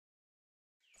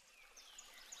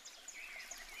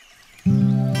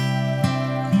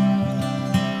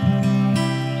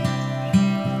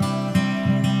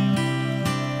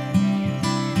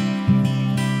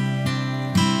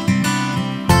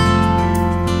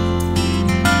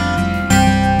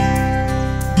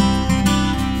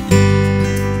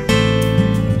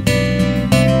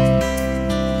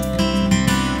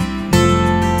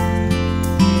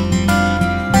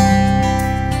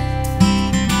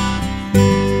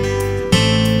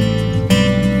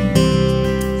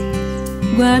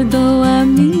guardou a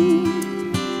mim,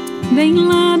 bem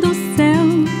lá do céu,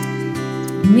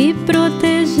 me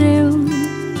protegeu.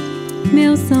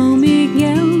 Meu São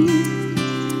Miguel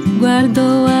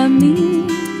guardou a mim,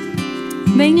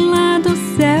 bem lá do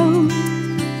céu,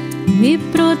 me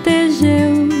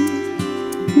protegeu.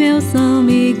 Meu São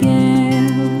Miguel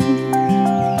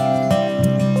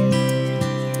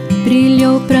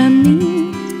brilhou pra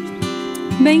mim,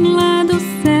 bem lá do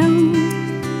céu,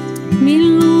 me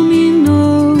iluminou.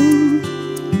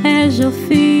 É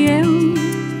Jofiel,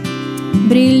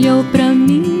 brilhou pra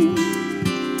mim,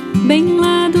 bem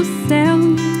lá do céu,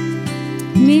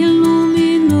 me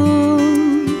iluminou.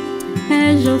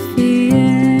 É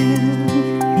Jofiel.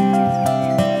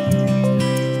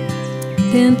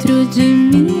 Dentro de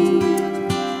mim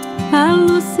a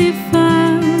luz se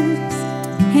faz,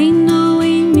 reinou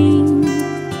em mim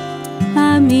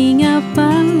a minha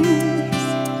paz.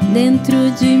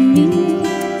 Dentro de mim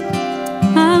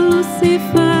a luz se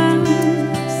faz,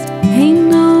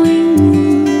 reinou em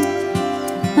mim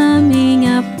a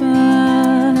minha paz.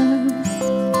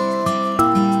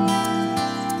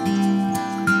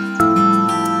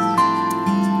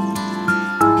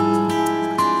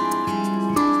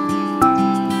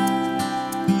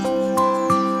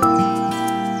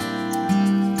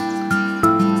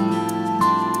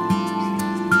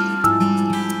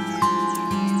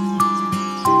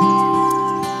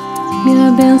 Me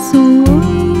abençoou,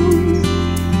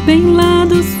 bem lá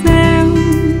do céu,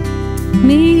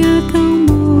 me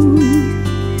acalmou.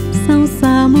 São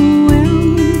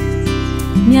Samuel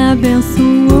me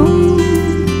abençoou,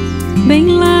 bem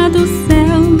lá do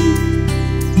céu,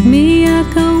 me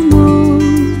acalmou.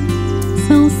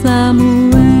 São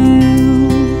Samuel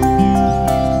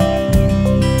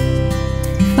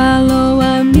falou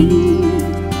a mim,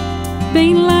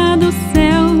 bem lá do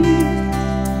céu,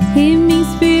 e me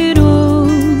inspirou.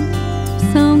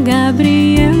 São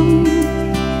Gabriel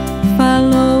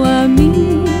falou a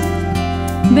mim,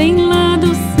 bem lá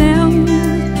do céu,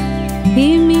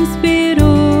 e me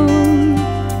inspirou.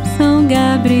 São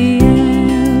Gabriel.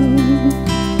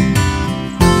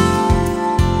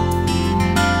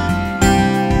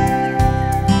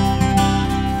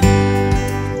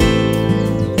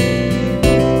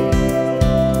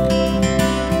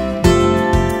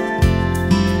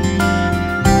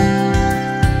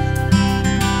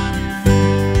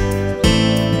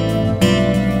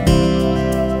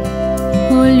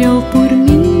 Olhou por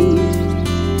mim,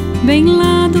 bem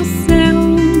lá do céu,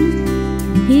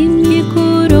 e me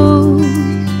curou.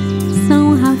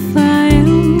 São Rafael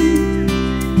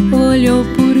olhou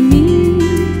por mim,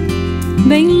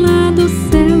 bem lá do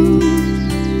céu,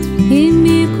 e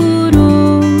me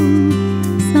curou.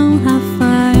 São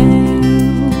Rafael.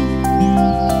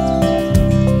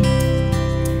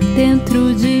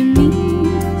 Dentro de mim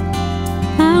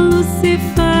a luz se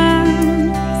faz,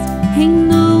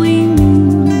 reinou em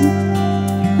mim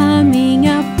a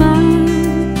minha paz.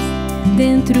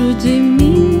 Dentro de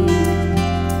mim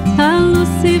a luz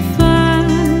se faz,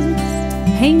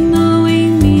 reinou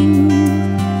em mim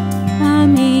a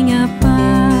minha paz.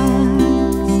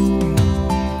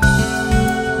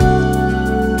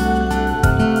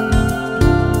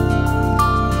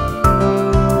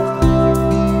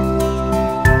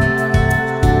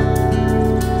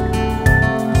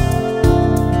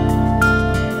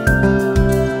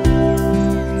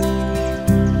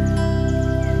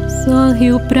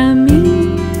 Sorriu pra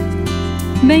mim,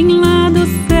 bem lá do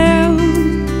céu,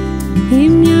 e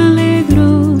me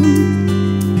alegrou.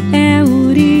 É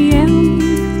Uriel,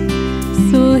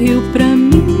 sorriu pra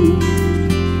mim,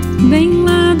 bem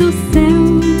lá do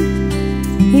céu,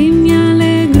 e me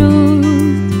alegrou.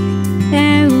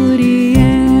 É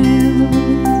Uriel.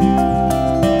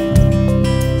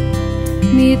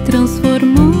 Me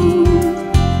transformou,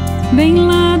 bem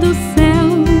lá do céu,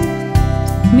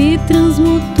 me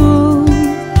transmutou.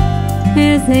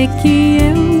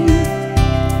 Ezequiel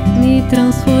me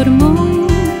transformou,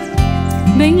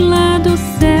 bem lá do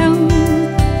céu,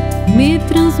 me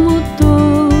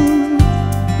transmutou.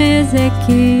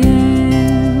 Ezequiel.